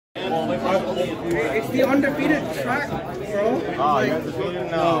It's the undefeated track, bro. Oh, you guys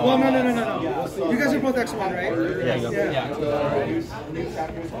defeated? No. Well, no. You guys are both X1, right? Yeah.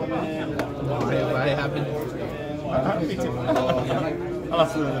 I haven't. Me too. I'll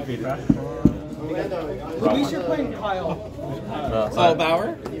still defeat, right? At least you're playing Kyle. Oh,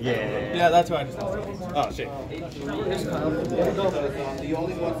 Bauer? Yeah. Yeah, that's who I just lost. Oh, shit.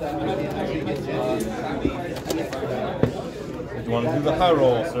 Do you want to do the high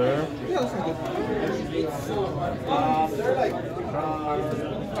roll, sir? Yeah, that's good.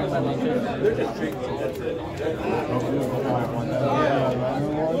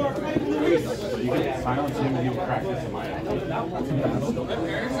 You can silence him and he will practice in my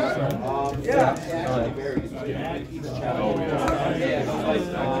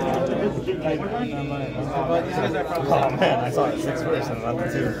Oh man, I saw it 6 first and not the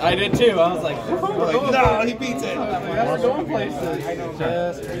 2. I did too. I was like, no, he beats it. we're going places.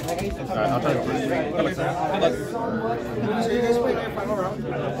 Alright, I'll try to go first. Good luck, sir. So you guys play their final round?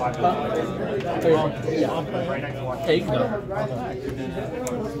 Take no.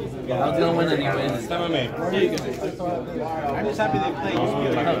 I was gonna win anyways. Stand with me. I'm just happy they played.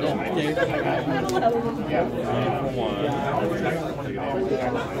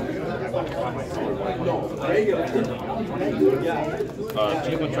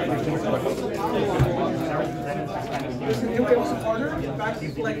 Chief will try to It was harder back to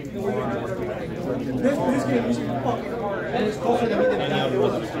like this game was fucking hard. And it's closer than me than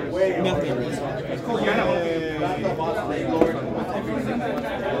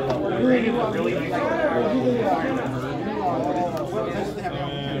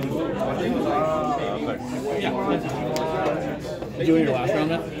Did you win your last round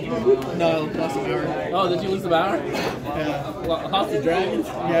now? No, I lost the Bauer. Oh, did you lose the Bauer? Yeah. Lost the Dragons?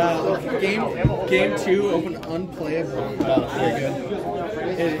 Yeah. Game 2 opened unplayable. Oh, very good.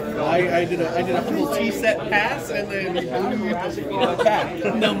 I did a full T-set pass and then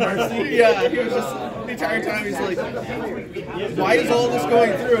back. No mercy. Yeah, he was just the entire time he's like, why is all this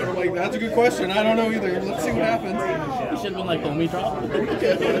going through? And I'm like, that's a good question. I don't know either. Let's see what happens. You should have been like, homie drop.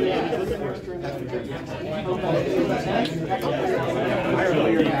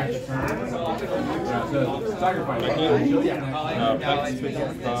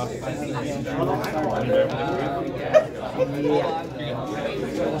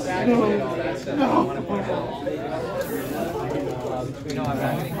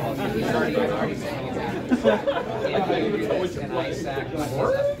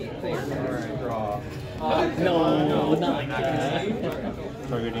 No, not like that.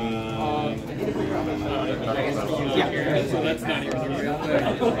 Targeting. Yeah, so that's not even real.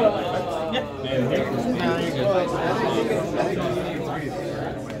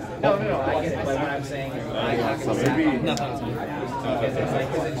 No, I get it. But what I'm saying is,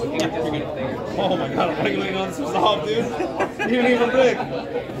 Oh my god, I'm regulating on some soft, dude. You didn't even pick.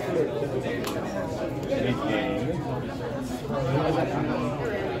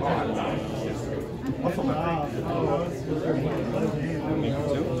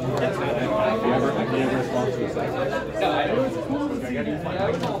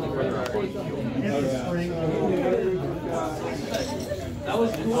 that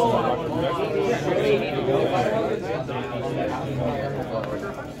was cool.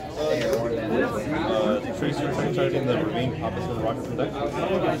 Tracer charging the ravine opposite of the rocket from deck.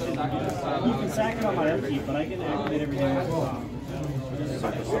 You can sack it on my upkeep, but I can activate everything as well. You can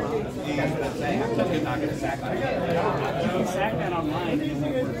sack that online.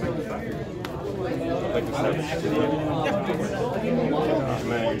 Like the service. Oh,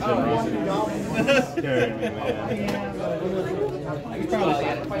 man, your generosity is scaring me, man.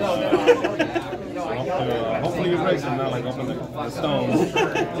 Hopefully you're right, so not like open the stones.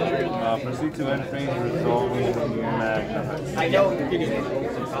 Proceed to end phase resolving mag.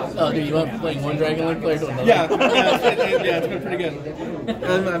 Oh, dude, you want playing one Dragon Link player to another? Yeah, it's been pretty good.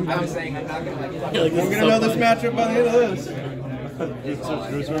 I'm saying I'm not gonna like. We're gonna know this matchup by the end of this. One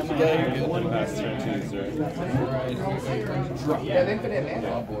past turn 2, sir. Yeah, the infinite mana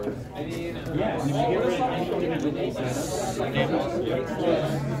on board.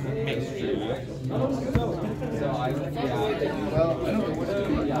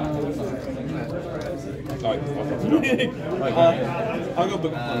 I'll go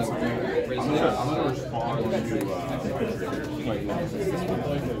book. I'm gonna respond to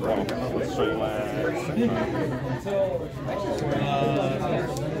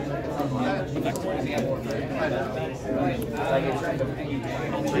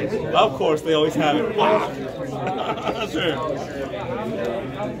Of course, they always have it. Wow. Sure.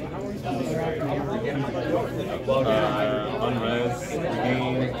 Unres.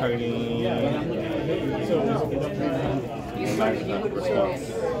 Regain, targeting.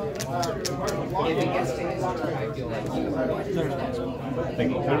 Thank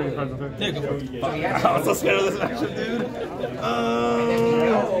you. Can I read your cards real quick? There you go. I'm so scared of this action, dude.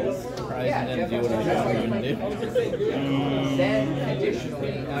 Surprised I didn't do what I was going to do. Then,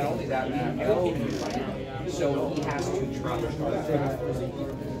 additionally, not only that, we know so he has to trust.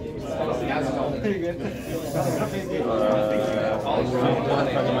 That's the only thing.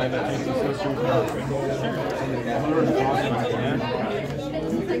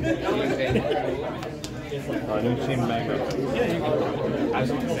 Unchained back up. Yeah, you can. I was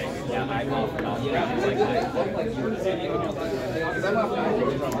going to say, yeah, I'm off and off. So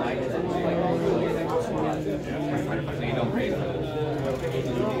you don't pay for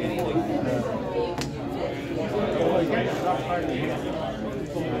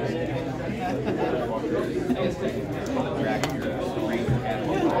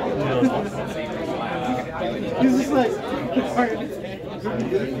He's just like,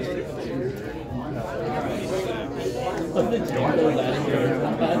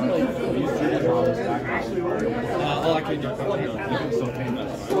 All I can do.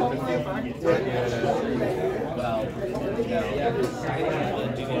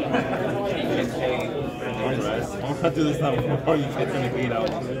 I'm gonna do this now before you take the beat out.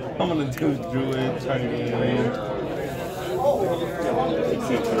 I'm gonna do Druid, Chinese.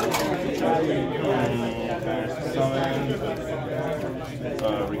 Summon.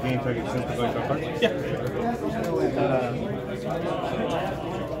 Regain target since the going card. Yeah.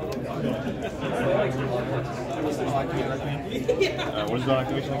 What is the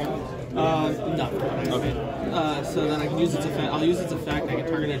activation again? No. Okay. So then I can use its effect. I'll use its effect. I can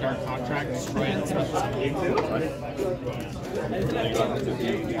target a dark contract, destroy it, and spend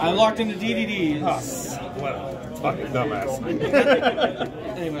I'm locked into DDDs. What a fucking dumbass.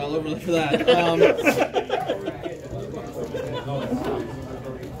 Anyway, I'll overlay for that.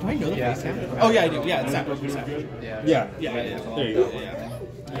 Do I know the face cam? Oh yeah, I do. Yeah, it's Savage. Yeah. Yeah. There you go.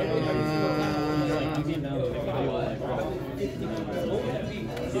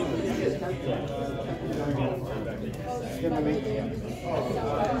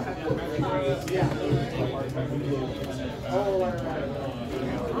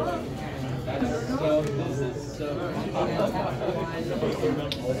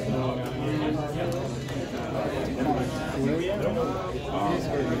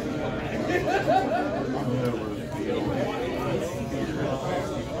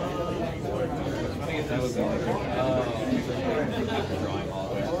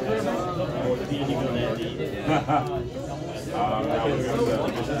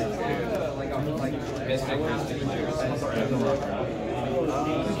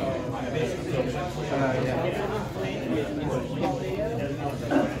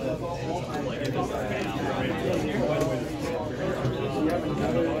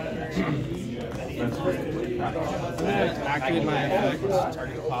 Activate my effect.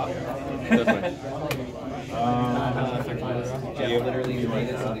 Target pop. Yeah, literally you made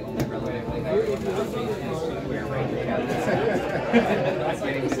it so the only relative thing I can do is where Ranger cabinets. That's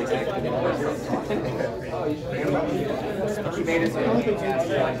getting exactly She made it so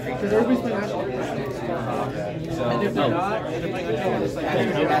because everybody's been asking. and if they're not, it's like,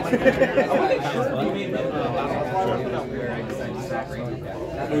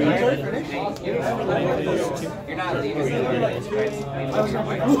 you're not leaving the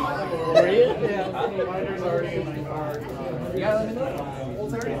Were you? Yeah, miner's already in my car.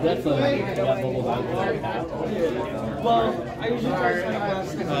 That's mobile value. Well, I usually try to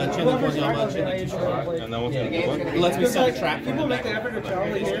Chain the board down, chain the And then what's gonna go? It lets me set a trap. People make the effort to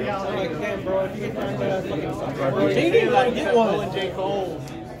travel here. I'm like, damn, bro, if you get time to fucking JD, get one.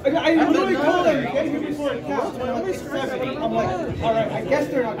 I literally told them, get here before it counts. When I'm like 70, I'm like, alright, I guess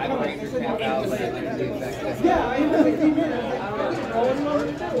they're not coming. They said, yeah, I even like, came in.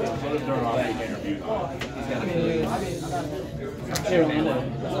 Hey, Orlando,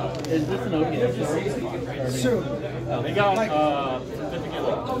 is this an OPS story? Soon. They got,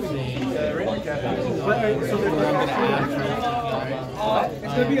 It's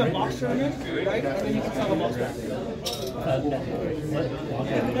going to be a box tournament, right? And then you can sell a box tournament. Well,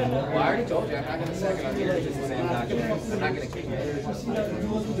 I already told you, I'm not going to second on here. Just to say I'm not going to kick you. I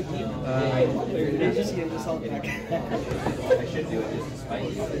should do it just to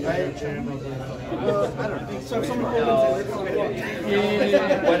spite you. I don't think so. If someone holds it, they're going to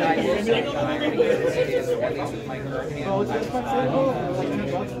What I do is at least with my current hand,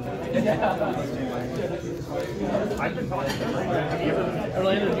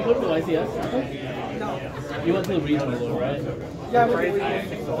 Orlando, did you go to the YCS? No. You went to the regional, right? Yeah,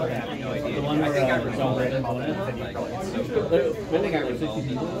 The one where John Braden won it? I think I was 60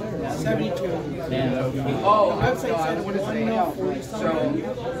 people there. 72. Man, The website said 140 something.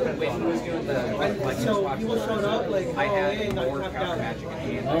 So people showed up like, oh, hey, got tapped out.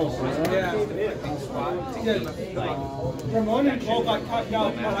 Oh, Yeah. Ramon and Cole got tapped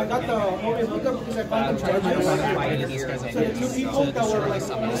out, but I got the homie hookup because I found the judges. So the two people that were like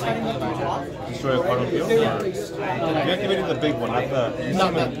signing up on top, Destroy a card field? they You were released. activated the big one, not the.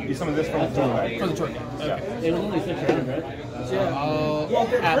 You summoned this from the tournament. For the tournament. it was only 6 rounds, right? Yeah. Well,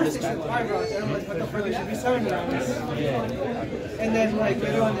 the at first this they said 5 rounds, and I'm like, what the fuck, it should be 7 rounds. And then like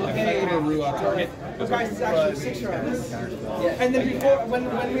later on in the day, the guys, it's actually 6 rounds. And then before, when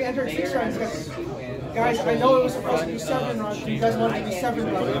we entered 6 rounds, guys, I know it was supposed to be 7 rounds, but you guys wanted it to be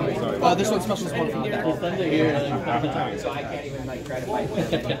 7 rounds. This one's special support from We'll send it here. So I can't even like try to fight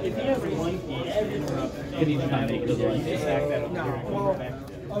If you have one piece, Can you kind of make it like No, well,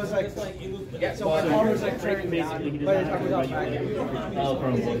 I was like, so my car was like breaking down by the time we got back. Oh,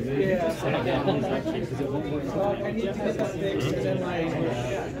 from Yeah. So I need to get that fixed, and then like,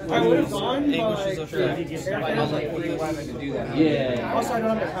 I would have gone, but like, Yeah. also I don't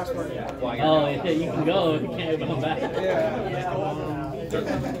have my passport yet. Oh, yeah, you can go. You can't come back.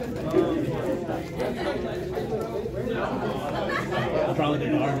 Probably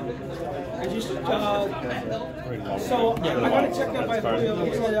the car. I just, so I got it checked out by Julio.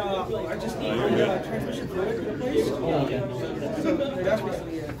 He said, I just need the transmission fluid replaced. Oh, okay. So that's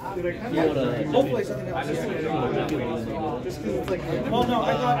basically it. Hopefully something else. Well, no,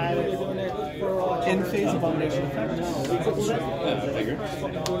 I thought we were doing it for in phase abomination effect.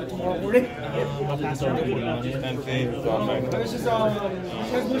 tomorrow morning. And fade It was just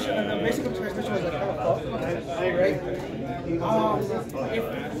transmission, and the basic transmission was like kind of fucked, right?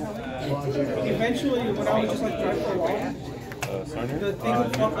 Eventually, when I was just like driving for a while, the thing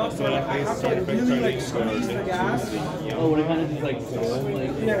would fuck up, so like I have to like really like squeeze the gas. Oh, would it kind of just like pull?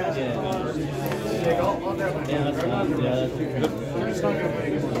 Like, Yeah.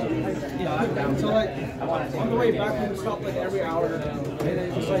 So like on the way back, we would stop like every hour, and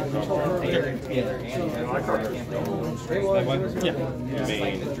then just like chill for a bit. It was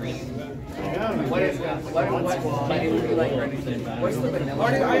What is what would be like ready? What's the vanilla? I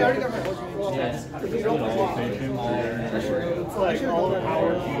already got my horse before. It's like all of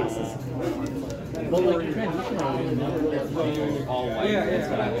our pieces. Well, like your transition all white. Yeah. It's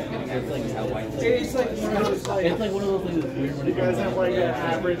like one of those like. It's like one of those things that's weird when You guys have like an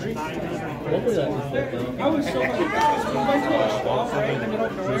average 9. Hopefully that's just it, though. I was so like, we went to a swap right in the middle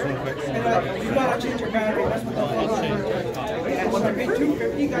of nowhere, and like, you gotta change your battery. That's what the fuck. And when I paid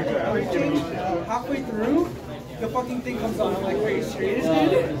 $250, got your battery changed. Halfway through, the fucking thing comes on. I'm like, are you serious,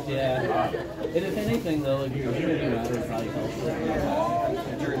 dude? Yeah. And if anything, though, like your humidity matter probably helps.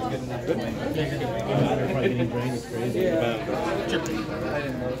 Matter probably getting drained is crazy.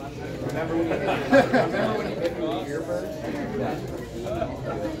 Remember when you gave me the earbud?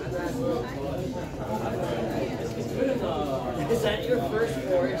 Is that your first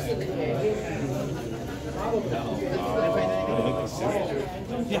forest in the game?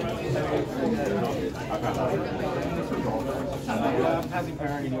 Passing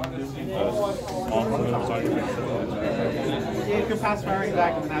priority, do you want to do? Yeah, you can pass priority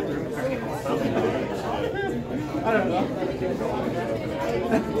back and then have to remove priority. I don't know.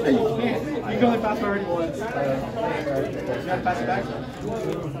 You can't. You can only pass priority once. You gotta pass it back?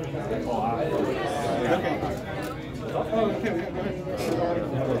 Okay.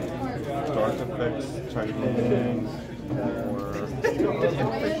 Dark effects, Chinese,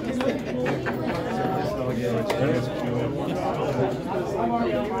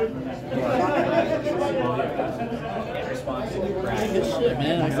 Good shit,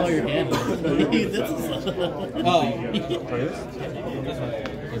 man. I saw your hand. Oh.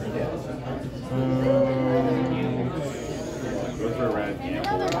 Go for a red.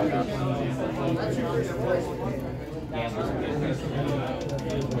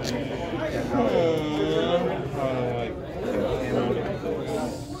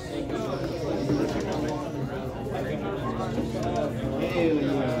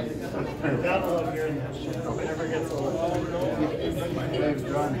 Gotta love hearing that shit. It never gets old.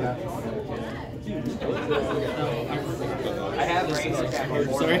 I have rain attack on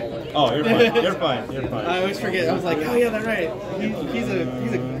board. Sorry? Oh, you're fine. You're fine. You're fine. I always forget. I was like, oh yeah, that's right. He's a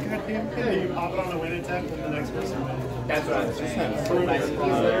goddamn Yeah, you pop it on the win attack and the next person. That's what I'm saying. So nice. He's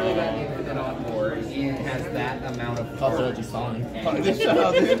literally got infinite on board. He has has that amount of Thought that was fine. Just shut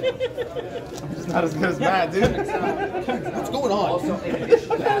up, dude. It's not as good as Matt, dude. What's going on? Also, in addition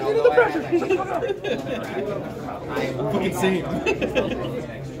to that, although I have Fucking same.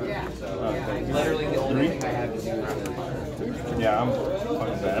 literally the only thing I have to do is Yeah, I'm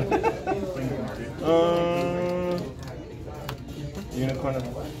fucking bad. Unicorn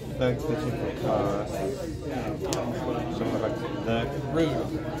effect that you can cost. Something like that. Rude.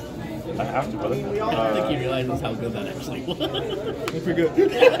 I have to, brother. I don't think he realizes how good that actually was. Pretty good.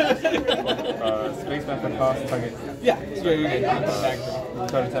 Space back for cost target. Yeah, you're good.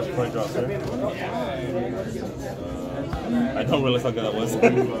 Try to tap before I draw, sir. I don't realize how good that was.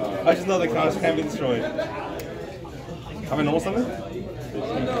 I just know that cards can be destroyed. Have I normal summon?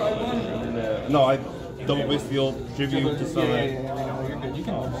 No, I don't waste the old tribute to summon.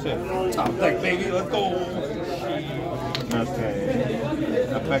 Oh shit. Top deck, baby, let's go! Okay.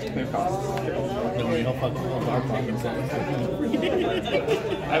 Effect pay cost. Don't fucking dark pockets.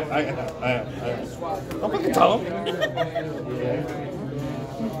 I'll fucking tell him.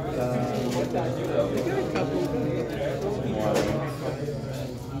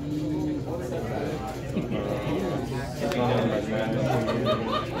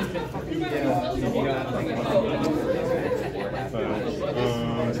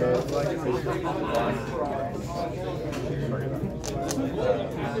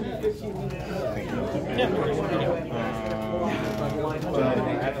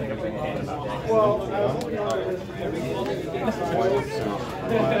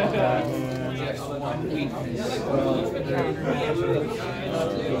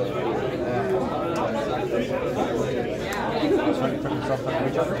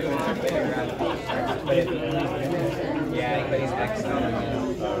 Yeah, but he's next.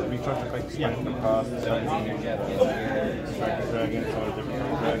 Recharge effects, yeah. The cost, strike the dragon, so a different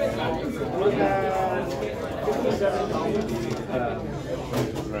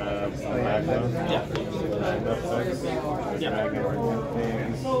grab Magna. Yeah. Magna effects. Dragon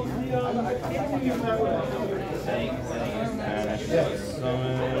things. Banish,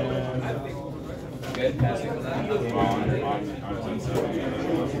 summon. Good passing. On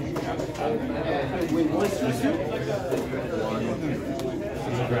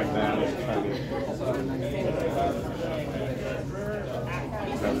drag damage, target.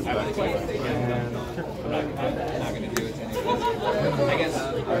 I'm not going to do it anyway. I guess,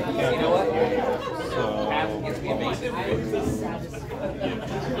 you know what? Half gets me a basic.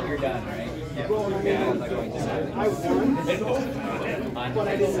 You're done, right? Yeah, I'm not going to say it. I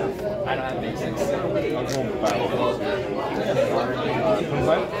don't have basics. I'll go battle.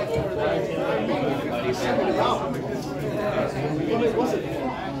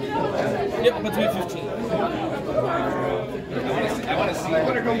 Yep, but 315. I want to see.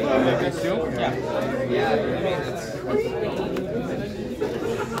 Yeah. Yeah, I mean, it's.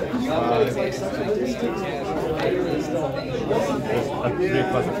 A 3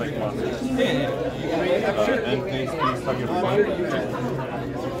 plus effect monster. And please target 1.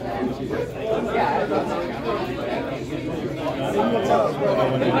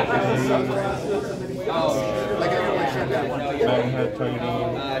 Maghead targeting.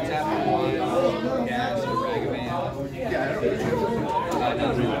 Tap 1. Yeah, so Ragavan.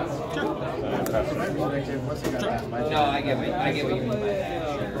 No, I get what you mean by that.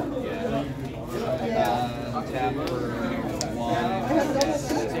 Sure. Yeah. Tap for 1.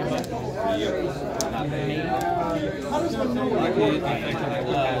 Not bad.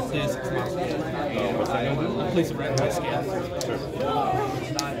 Place a red high scale.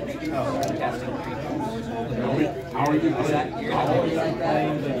 How are you?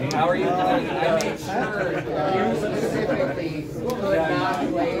 How are you? I made sure you specifically could not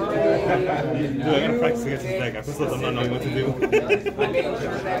play. Dude, I gotta practice against this deck. I'm still not knowing what to do. I made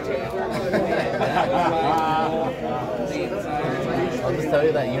sure that I'll just tell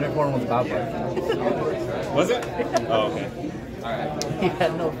you that unicorn was copper. Was it? Oh, okay. Alright. He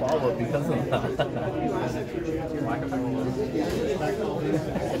had no follow-up because of that.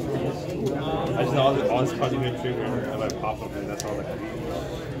 I just know all this cards are going to trigger and I pop them and that's all that can be.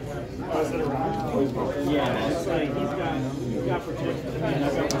 Yeah, it's like he's got protection.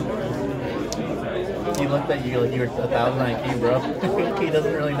 He looked at you like you were 1,000 IQ, bro. He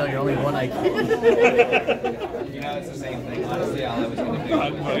doesn't really know you're only 1 IQ. You know, it's the same thing. Honestly, all I was going to do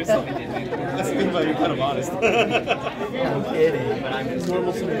was That's the thing about you're kind of honest. I'm kidding. but I'm just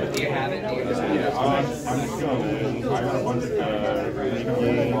normal. Do you have it? Do you just have it? I'm just going to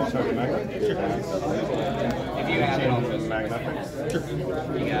If you have it, I'll just Magna.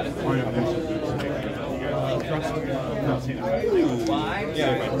 You got it. Five?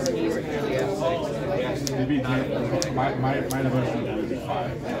 Yeah, He's clearly F6. My devotion is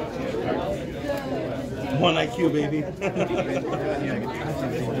 5. 1 IQ, baby.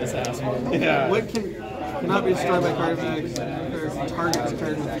 This asshole. Yeah. What cannot be destroyed by card effects or targets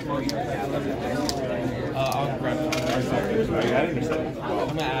card with I'll grab it. I'm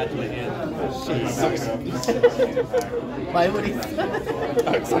gonna add to my hand. Why would he?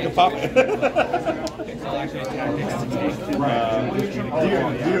 It's like a pop it. I'll actually tactics to take.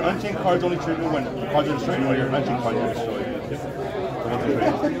 Do your Unchained cards only trigger when cards are destroyed, or your Unchained cards are destroyed?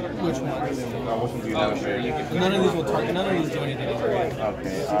 Which ones? Which one do you know? None of these will target. None of these do anything.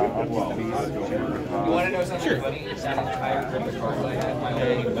 Okay, well, You want to know something Sure. funny? That entire group of cards I had my own.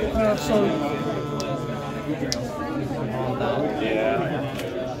 yeah.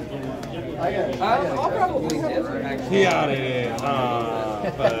 I'll probably dip, actually. He out of here.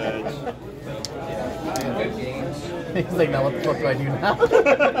 Fudge. Good games. He's like, now what the fuck do I do now? Oh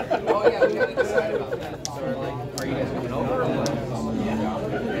yeah, we gotta decide about that. So, like, are you guys coming over or what?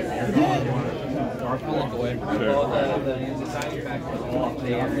 I'll look away. Well, the design factor is off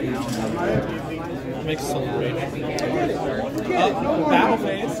there now. Makes soul rage. Battle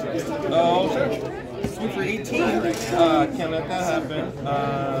phase. Oh, sure. Sweep for 18. Can't let that happen.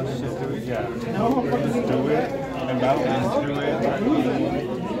 Shit, do it. Yeah. Just do it. And battle is do it.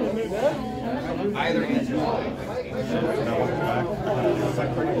 Either answer.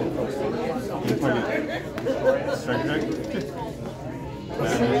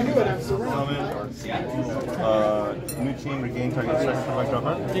 New chain regain target stress from my draw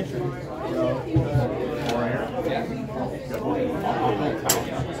card.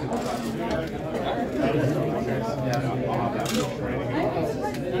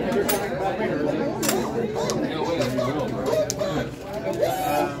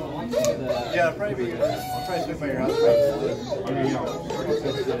 Yeah, I'll probably swing by your house.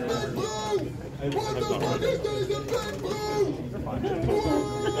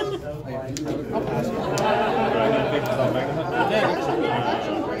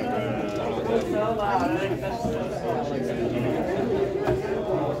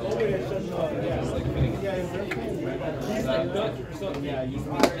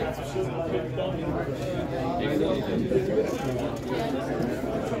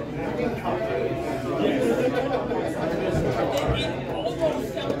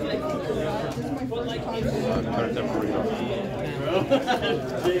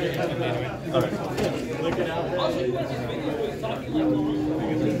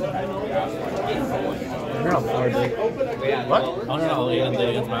 What? I don't know.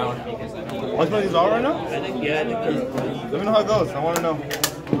 Against my own. Which one of these are right now? I think, yeah, I think there's. Let me know how it goes. I want to know.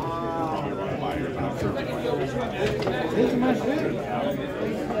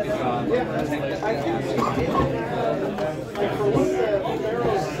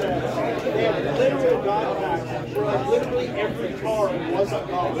 Literally every card was a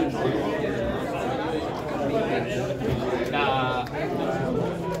card.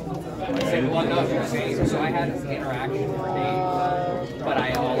 Well, no, you're saying, so I had an interaction for days, but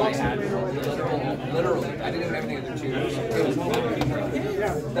all I had was literally, I didn't even have any other twos. It was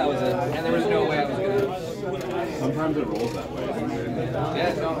that was it, and there was no way I was gonna. Sometimes it rolls that way.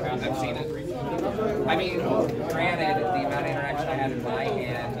 Yeah, no, I've seen it. I mean, granted, the amount of interaction I had in my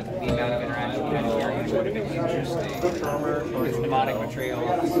hand, the amount of interaction you had in your hand would have been interesting. Because mnemonic betrayal,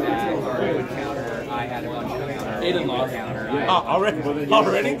 stack, or would counter, I had a bunch of counter. Aiden lost. Counter.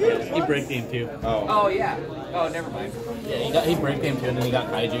 Already? He break game 2. Oh, yeah. Oh, never mind. Yeah, he break game 2 and then he got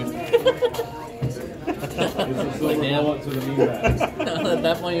kaiju. Like, damn. At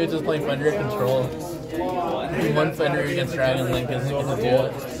that point, he was just playing Fenrir Control. One Fenrir against Dragon Link isn't going to do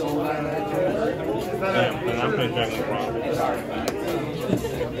it. Damn, and I'm playing Dragon Link.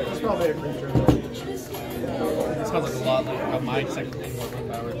 It's probably a creature. It sounds like a lot like my second thing working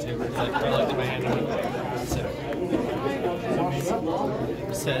power too. It's like I looked at my hand and went, set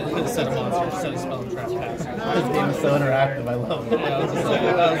a monster, set a spell and trap pass. This game is so interactive, I love it. Yeah, I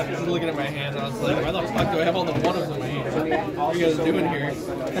was just looking at my hand and I was like, why the fuck do I have all the one-ups in my hand? What are you guys doing here?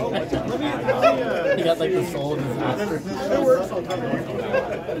 He got like the soul in his master.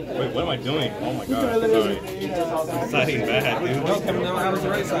 Wait, what am I doing? Oh my god. Sorry. Deciding bad, dude. No, Kevin, no, out of the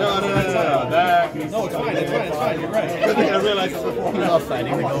right side. No. That. No, it's fine, it's fine, you're right. I realized this before. He's all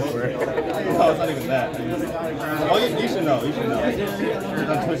fighting to go for it. No, it's not even that. Oh, you should know. You should know.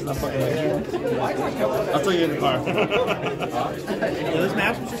 I'm twisting the fucking way. I'll tell you in the car. Yeah, this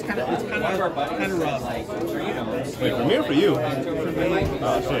match was just kind of rough. Wait, for me or for you? For me.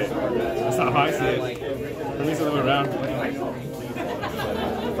 Oh shit. That's not how I see it. For me, it's the other way around.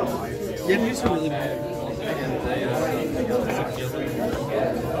 Yeah, these are really bad.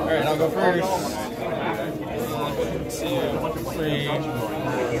 Alright, I'll go first. 3,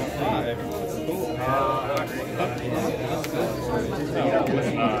 5.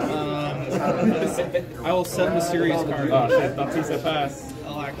 I will set a serious card. Oh shit, not two set pass.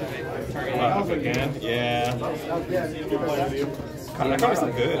 I'll activate target. Again? Yeah. That card is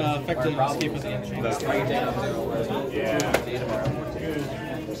so good. Effective escape with the Unchained. That's right. Yeah.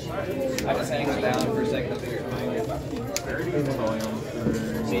 I just hang it down for a second.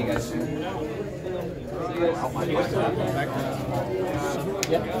 See you guys soon. Yep,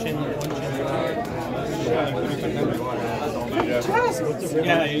 chain link 1, chain link.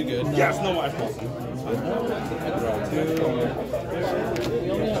 Yeah, you're good. Yes, no, I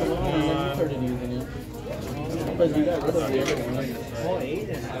started using it. But you got rid of the other one.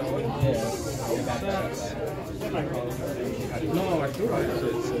 No, I threw it.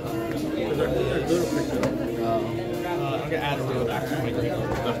 I'm gonna add a real back to my green.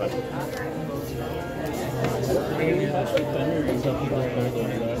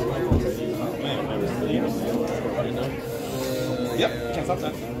 Yep, can't stop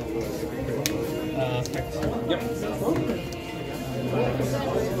that. Yep.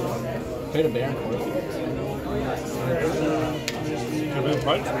 Played a Baron.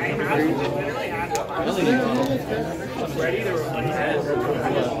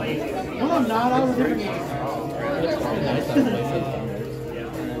 No, I'm not. I was different.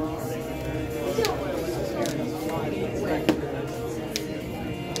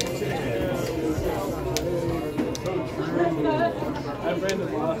 I've ran the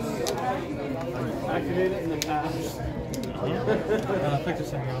boss. Activate it and then pass. Effective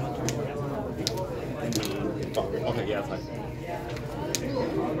semi on Okay, yeah, that's fine.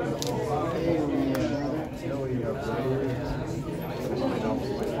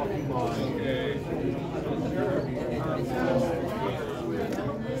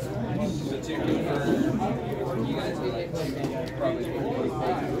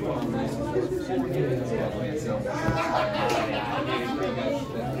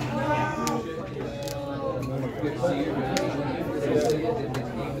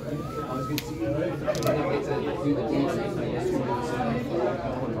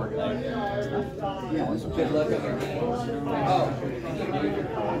 Good luck with your game. Oh.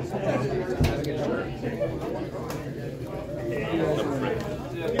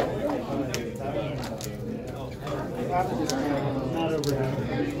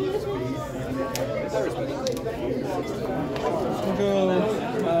 We'll go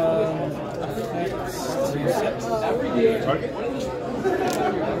Target?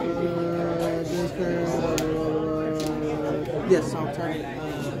 Yes, I'll target.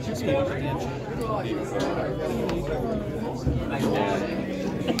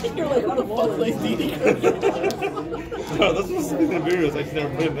 You're like, what the fuck, like, DD? No, this was something Imperials. I just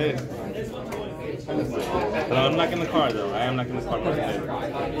never put him in. But I'm not getting the card, though. I am not getting the card. At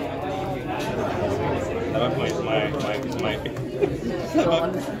that point, my. Like,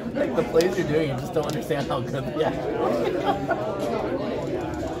 the plays you're doing, you just don't understand how good they are.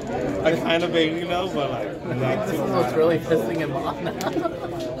 I kind of vaguely know, but like. This is what's really pissing him off now.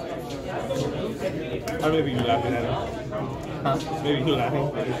 Or maybe you laughing at him. Huh? Maybe you laughing.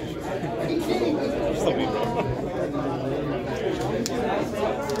 Stop me, bro.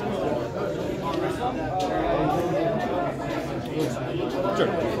 Sure.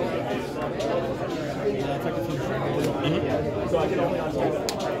 So I can only untap.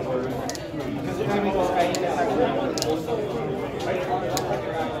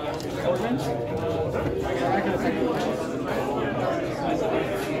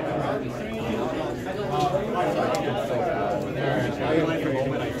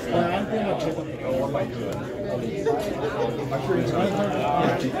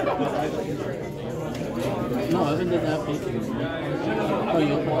 No, I haven't done that feature. Oh,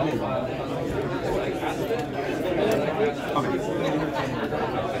 you want it?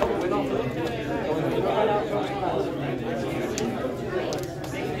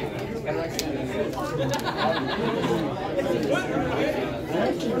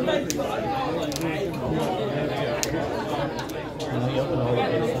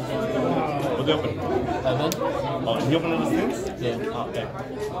 What's open? Evan? Oh, he opened those things? Yeah. Oh, okay.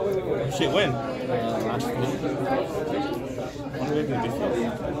 Shit, when? Last week. What did they do this week?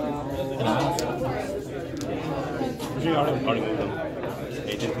 And I asked. He already moved them.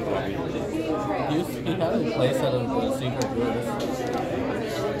 He didn't think about me. He had a playset of Secret Wars.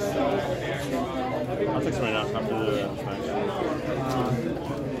 I'll fix it right now after the smash.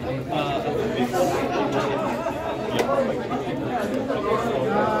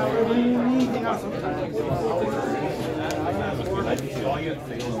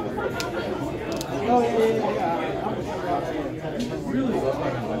 Oh, yeah.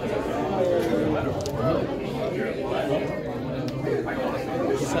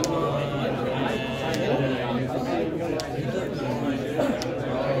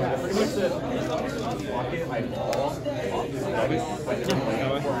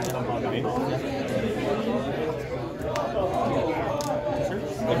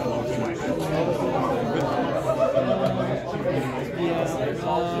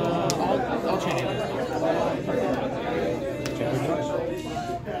 I'll chain it.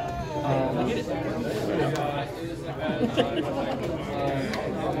 I get it.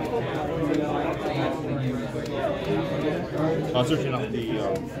 I'm searching off the.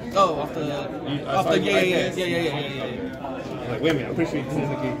 Off the yeah. Like, wait a minute, I'm pretty sure this is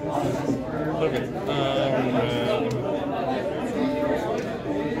like a. Okay.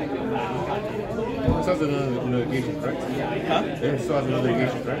 This has another negation, correct? Huh? It still has another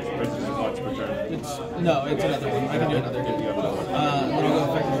negation, correct? Or is it just once per turn? No, it's another one. I can do another. Good, you have another one. Then I'll go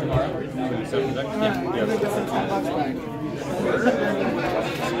effective tomorrow. So you deck? Yeah.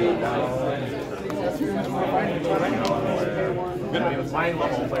 Good. It's my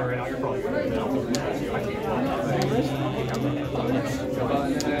level player right now. You're probably good.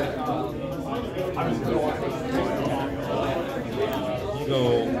 You go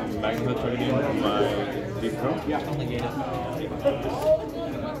Magma targeting on my deep throw. I'll negate it.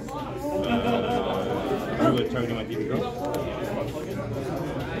 Druid targeting my deep throw.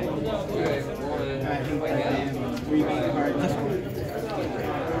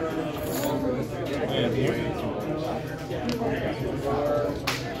 And here.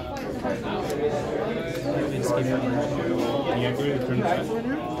 Can you activate the turn set?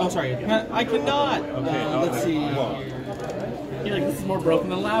 Oh, sorry. I cannot. Okay, Let's see. Well, You're like, this is more broken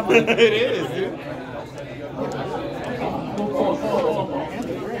than Labyrinth. it is, dude.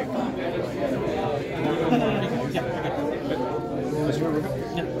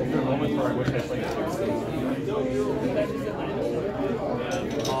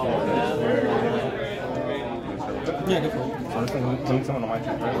 Yeah, go for it. So I'm just going to move someone on my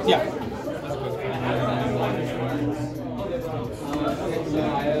turn, right? Yeah.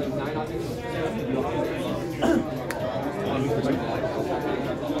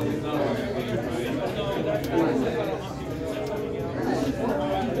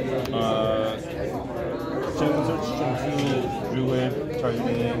 Druid,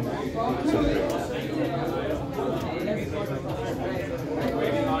 targeting, yeah.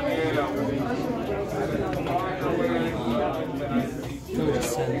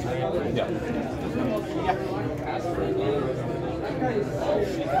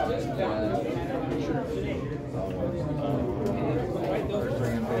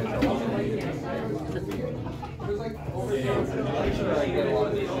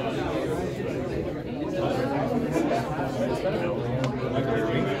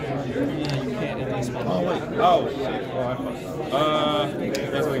 Oh, wait. Oh, shit. Oh, I fucked.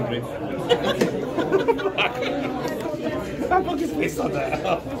 That's only 3. That book is based on that.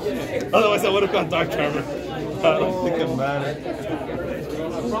 Otherwise, I would have gone Dark Charmer. I don't think it mattered.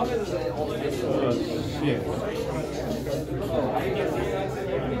 Oh, shit.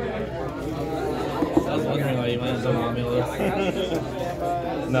 I was wondering why you went as an Romulus.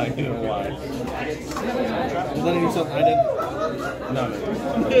 No, you know why. Was that even something I did? No.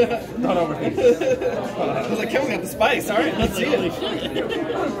 Not overthink. I was like, Kevin got the spice. All right, let's see it.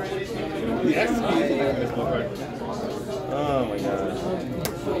 The execute. Oh my god.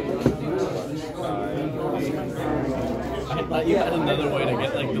 I thought you had another way to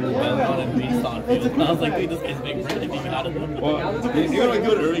get like the rebellion and beast on field. And I was like, dude, this guy's big brain if you got it. Well, if you're gonna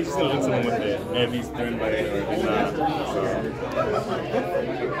do it early, you're just gonna win someone with it. And if he's thrown by it or if he's not. So.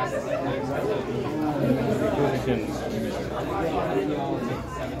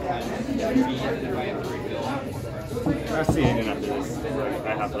 I see it in after this. I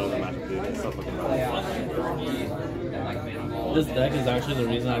have to know the matchup, dude. It's so fucking fun. This deck is actually the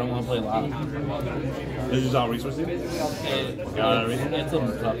reason I don't want to play Lava. This is all resources? It's a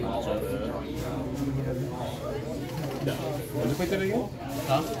tough matchup. Did you play today again?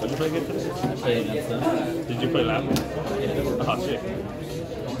 Huh? Did you play again today? I played against them. Did you play lap? Oh shit.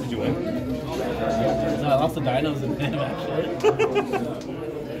 Did you win? No, I lost the dinos in him actually.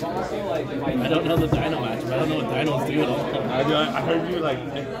 I don't know the dino match, but I don't know what dinos do at all. I heard you like, I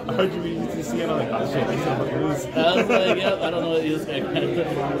heard you read TCG and I'm like, oh shit, he's gonna lose. I was like, yep, I don't know what this guy can do.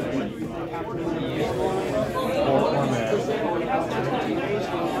 Or man.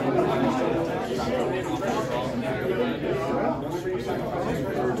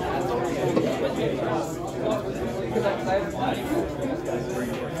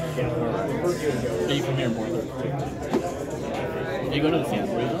 Are you from here more? Are you going to the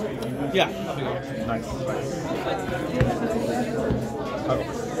Seattle regional? Yeah. Nice.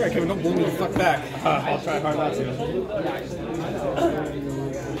 Yeah, Kevin, don't blow me the fuck back. I'll try hard not to.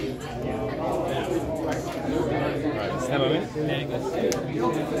 Alright, step on me. Yeah, good.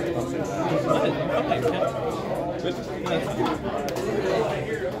 Good.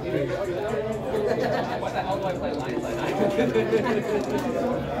 What the hell do I play lines like that?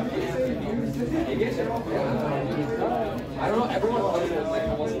 I don't know, everyone plays it like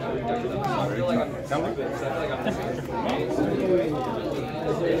almost every time. I feel like I'm stupid, so I feel like I'm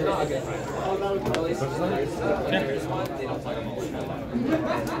it's not a good time. At least there's one, they don't talk about it.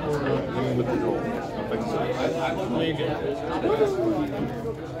 Even with the roll.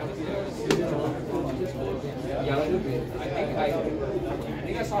 Yeah, I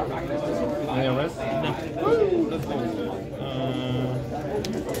think I saw a practice. Any rest? No. Woo! Let's go.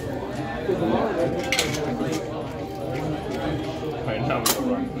 Alright, now we're going to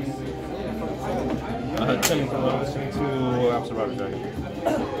run. Tim, I'm listening to Absolute Rocket Dragon.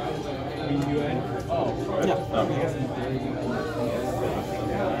 Yeah.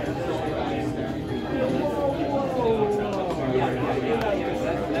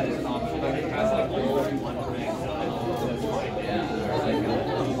 That is an option. Like, it has like one rank. That's fine.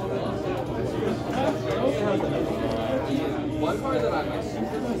 One card that I'm like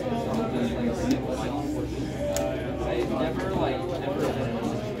super I never like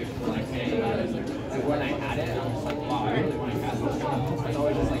when I had it, I was like, wow, I really want to cast this. It's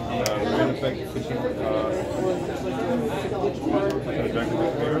always just like, hey, Weird effect fishing. Dragon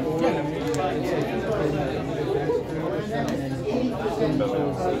Ball here.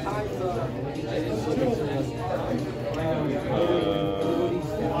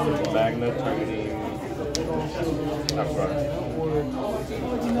 Magnet targeting Afro.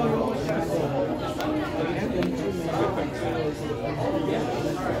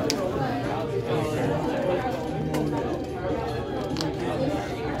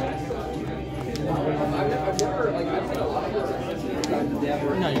 I've never, like, I've seen a lot of people I've never,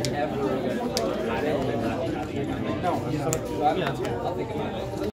 ever had it. No, I'll think about it.